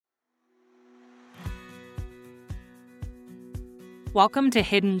Welcome to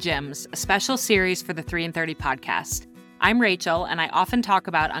Hidden Gems, a special series for the 3 in 30 podcast. I'm Rachel, and I often talk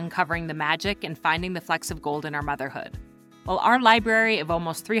about uncovering the magic and finding the flecks of gold in our motherhood. Well, our library of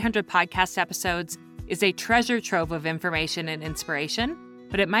almost 300 podcast episodes is a treasure trove of information and inspiration,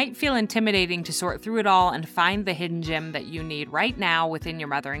 but it might feel intimidating to sort through it all and find the hidden gem that you need right now within your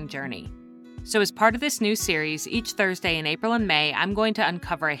mothering journey. So as part of this new series, each Thursday in April and May, I'm going to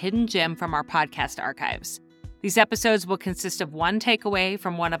uncover a hidden gem from our podcast archives. These episodes will consist of one takeaway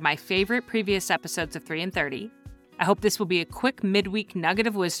from one of my favorite previous episodes of 3 in 30. I hope this will be a quick midweek nugget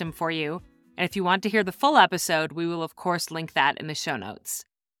of wisdom for you, and if you want to hear the full episode, we will of course link that in the show notes.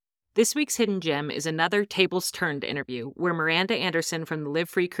 This week's hidden gem is another Tables Turned interview where Miranda Anderson from the Live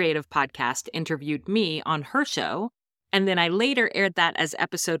Free Creative podcast interviewed me on her show, and then I later aired that as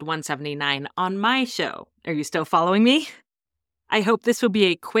episode 179 on my show. Are you still following me? I hope this will be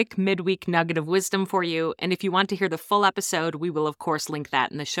a quick midweek nugget of wisdom for you, and if you want to hear the full episode, we will of course link that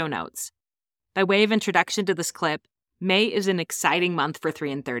in the show notes. By way of introduction to this clip, May is an exciting month for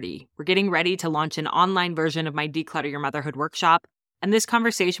 3 in 30. We're getting ready to launch an online version of my Declutter Your Motherhood workshop, and this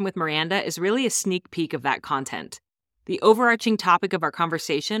conversation with Miranda is really a sneak peek of that content. The overarching topic of our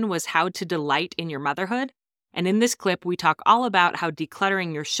conversation was how to delight in your motherhood, and in this clip, we talk all about how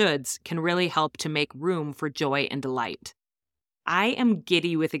decluttering your shoulds can really help to make room for joy and delight. I am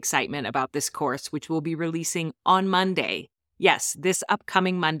giddy with excitement about this course, which will be releasing on Monday. Yes, this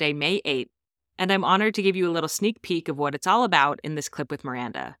upcoming Monday, May 8th, and I'm honored to give you a little sneak peek of what it's all about in this clip with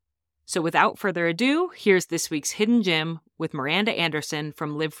Miranda. So without further ado, here's this week's Hidden Gem with Miranda Anderson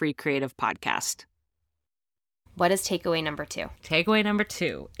from Live Free Creative Podcast. What is takeaway number 2? Takeaway number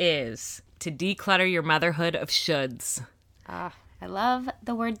 2 is to declutter your motherhood of shoulds. I love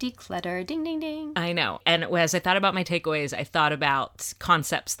the word declutter. Ding, ding, ding. I know. And as I thought about my takeaways, I thought about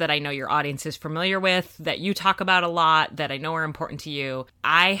concepts that I know your audience is familiar with, that you talk about a lot, that I know are important to you.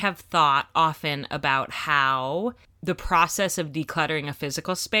 I have thought often about how the process of decluttering a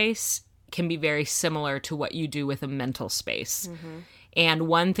physical space can be very similar to what you do with a mental space. Mm-hmm. And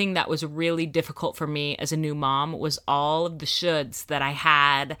one thing that was really difficult for me as a new mom was all of the shoulds that I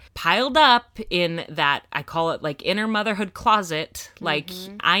had piled up in that, I call it like inner motherhood closet. Like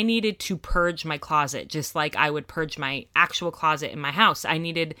I needed to purge my closet just like I would purge my actual closet in my house. I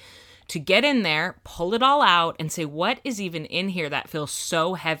needed to get in there, pull it all out, and say, what is even in here that feels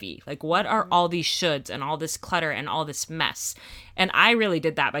so heavy? Like, what are all these shoulds and all this clutter and all this mess? And I really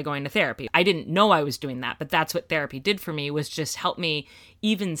did that by going to therapy. I didn't know I was doing that, but that's what therapy did for me, was just help me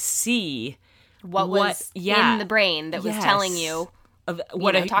even see what was in the brain that was telling you of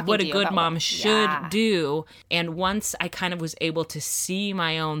what a good mom should do. And once I kind of was able to see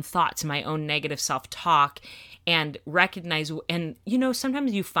my own thoughts, my own negative self-talk, and recognize, and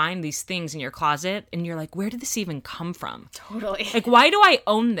sometimes you find these things in your closet and you're like, where did this even come from? Totally. Like, why do I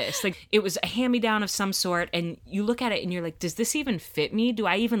own this? Like, it was a hand-me-down of some sort, and you look at it and you're like, does this even fit me? Do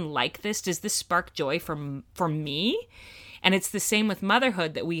I even like this? Does this spark joy for me? And it's the same with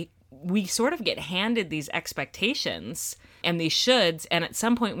motherhood, that we sort of get handed these expectations and these shoulds, and at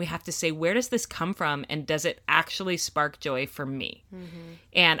some point we have to say, where does this come from, and does it actually spark joy for me? Mm-hmm.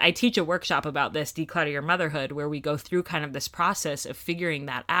 And I teach a workshop about this, Declutter Your Motherhood, where we go through kind of this process of figuring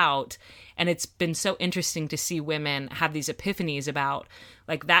that out, and it's been so interesting to see women have these epiphanies about,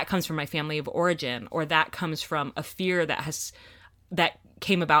 like, that comes from my family of origin, or that comes from a fear that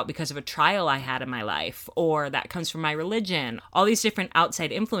came about because of a trial I had in my life, or that comes from my religion, all these different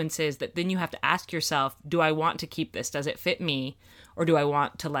outside influences that then you have to ask yourself, do I want to keep this? Does it fit me? Or do I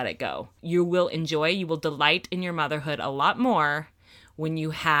want to let it go? You will delight in your motherhood a lot more when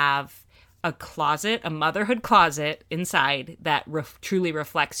you have a closet, a motherhood closet inside that truly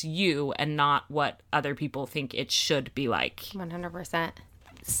reflects you and not what other people think it should be like. 100%.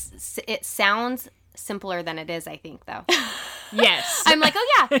 It sounds simpler than it is, I think, though. Yes. I'm like,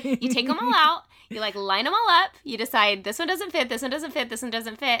 oh yeah, you take them all out, you like line them all up, you decide this one doesn't fit, this one doesn't fit, this one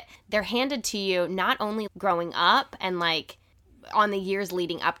doesn't fit. They're handed to you not only growing up and like on the years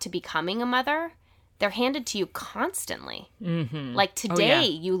leading up to becoming a mother, they're handed to you constantly. Mm-hmm. Like today,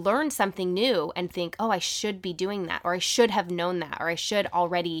 you learn something new and think, oh, I should be doing that, or I should have known that, or I should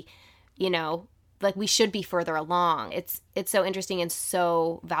already, like we should be further along. It's so interesting and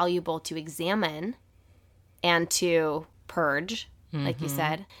so valuable to examine and to purge, like you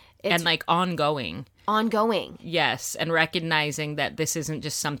said. And like ongoing. Ongoing. Yes, and recognizing that this isn't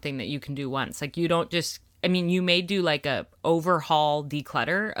just something that you can do once. Like you don't just I mean, you may do like a overhaul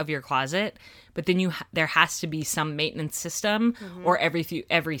declutter of your closet, but then there has to be some maintenance system, or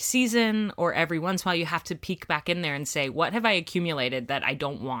every season or every once in a while you have to peek back in there and say, what have I accumulated that I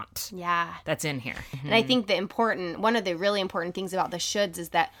don't want? Yeah. That's in here. And I think one of the really important things about the shoulds is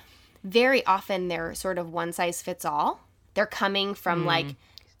that very often they're sort of one size fits all. They're coming from like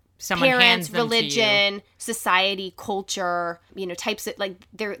Someone hands parents, them to you. religion, society, culture, types of like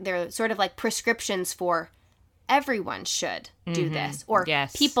they're sort of like prescriptions for everyone should do this, or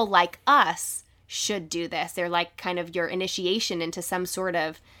Yes. people like us should do this. They're like kind of your initiation into some sort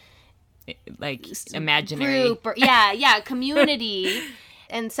of Like imaginary group or community.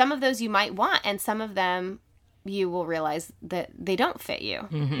 And some of those you might want, and some of them you will realize that they don't fit you,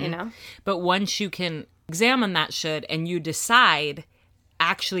 But once you can examine that should and you decide,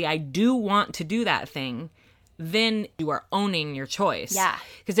 actually, I do want to do that thing, then you are owning your choice. Yeah.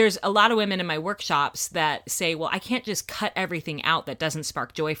 Because there's a lot of women in my workshops that say, well, I can't just cut everything out that doesn't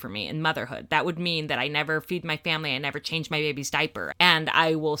spark joy for me in motherhood. That would mean that I never feed my family, I never change my baby's diaper. And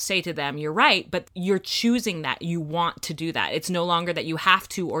I will say to them, you're right, but you're choosing that. You want to do that. It's no longer that you have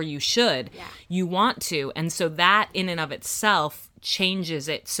to or you should. Yeah. You want to. And so that in and of itself changes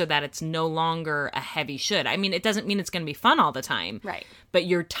it so that it's no longer a heavy should. I mean, it doesn't mean it's going to be fun all the time. Right. But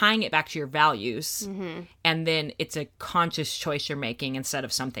you're tying it back to your values. And then it's a conscious choice you're making instead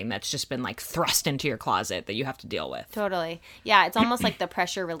of something that's just been like thrust into your closet that you have to deal with. Totally. Yeah, it's almost like the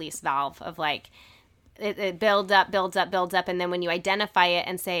pressure release valve of like it builds up, and then when you identify it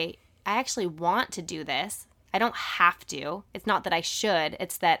and say, I actually want to do this. I don't have to. It's not that I should.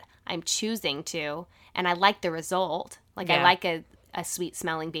 It's that I'm choosing to, and I like the result. Like I like a sweet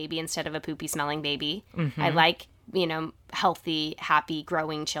smelling baby instead of a poopy smelling baby. I like, healthy, happy,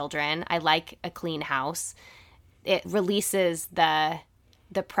 growing children. I like a clean house. It releases the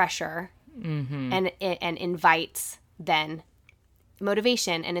pressure and invites then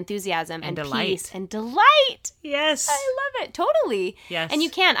motivation and enthusiasm and delight. peace and delight. Yes. I love it. Totally. Yes. And you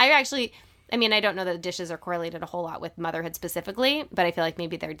can. I don't know that the dishes are correlated a whole lot with motherhood specifically, but I feel like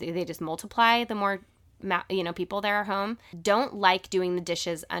maybe they just multiply the more people there are home. Don't like doing the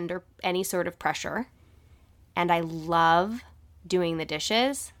dishes under any sort of pressure. And I love doing the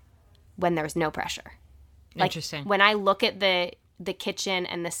dishes when there's no pressure. Interesting. Like when I look at the kitchen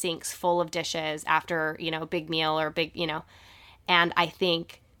and the sinks full of dishes after, a big meal or and I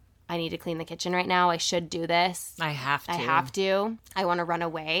think I need to clean the kitchen right now. I should do this. I have to. I want to run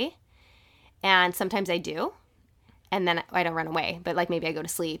away. And sometimes I do. And then I don't run away, but like maybe I go to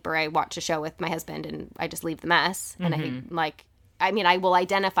sleep or I watch a show with my husband and I just leave the mess. And I will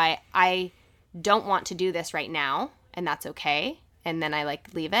identify, I don't want to do this right now, and that's okay. And then I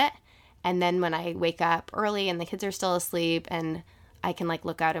leave it. And then when I wake up early and the kids are still asleep and I can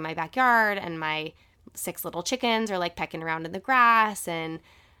look out in my backyard and my 6 little chickens are pecking around in the grass and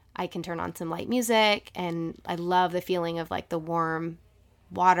I can turn on some light music, and I love the feeling of the warm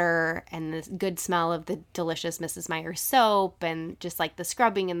water and the good smell of the delicious Mrs. Meyer soap and just the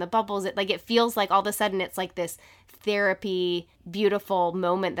scrubbing and the bubbles. It feels like all of a sudden it's this therapy, beautiful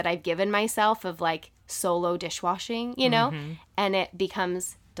moment that I've given myself of solo dishwashing, and it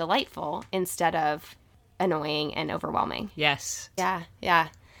becomes delightful instead of annoying and overwhelming. Yes. Yeah.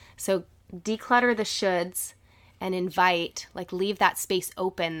 So declutter the shoulds and invite, leave that space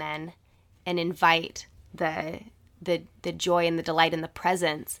open then and invite the joy and the delight and the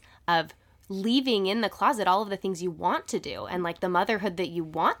presence of leaving in the closet all of the things you want to do and the motherhood that you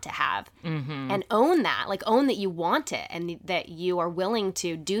want to have, and own that, own that you want it and that you are willing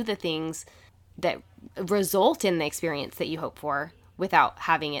to do the things that result in the experience that you hope for without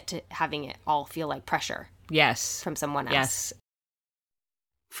having it all feel like pressure. Yes. From someone else. Yes.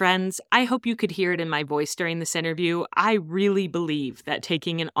 Friends, I hope you could hear it in my voice during this interview. I really believe that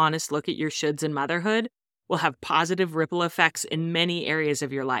taking an honest look at your shoulds in motherhood will have positive ripple effects in many areas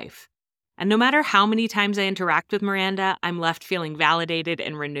of your life. And no matter how many times I interact with Miranda, I'm left feeling validated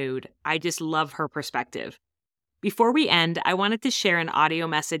and renewed. I just love her perspective. Before we end, I wanted to share an audio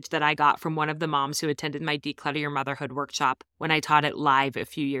message that I got from one of the moms who attended my Declutter Your Motherhood workshop when I taught it live a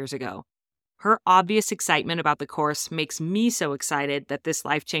few years ago. Her obvious excitement about the course makes me so excited that this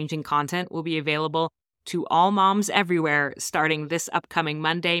life-changing content will be available to all moms everywhere starting this upcoming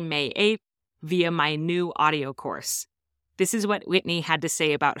Monday, May 8th, via my new audio course. This is what Whitney had to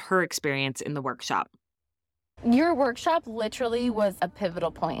say about her experience in the workshop. Your workshop literally was a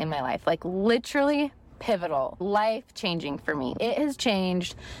pivotal point in my life, literally pivotal, life-changing for me. It has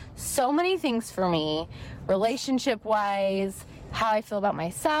changed so many things for me, relationship-wise, how I feel about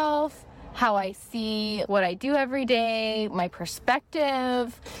myself, how I see what I do every day, my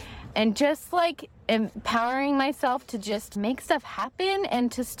perspective. and just like empowering myself to just make stuff happen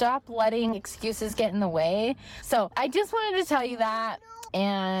and to stop letting excuses get in the way. So I just wanted to tell you that.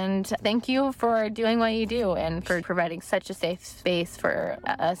 And thank you for doing what you do and for providing such a safe space for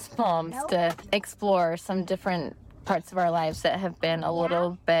us moms to explore some different parts of our lives that have been a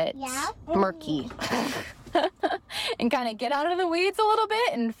little bit murky. And kind of get out of the weeds a little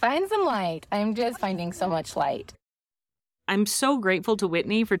bit and find some light. I'm just finding so much light. I'm so grateful to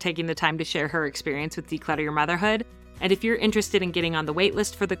Whitney for taking the time to share her experience with Declutter Your Motherhood. And if you're interested in getting on the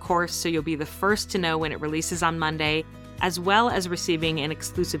waitlist for the course so you'll be the first to know when it releases on Monday, as well as receiving an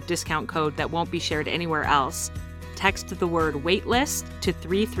exclusive discount code that won't be shared anywhere else, text the word waitlist to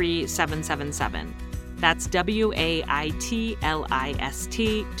 33777. That's WAITLIST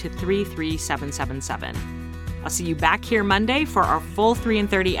to 33777. I'll see you back here Monday for our full 3 in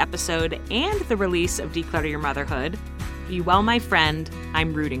 30 episode and the release of Declutter Your Motherhood. Be well, my friend.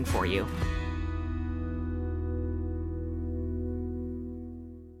 I'm rooting for you.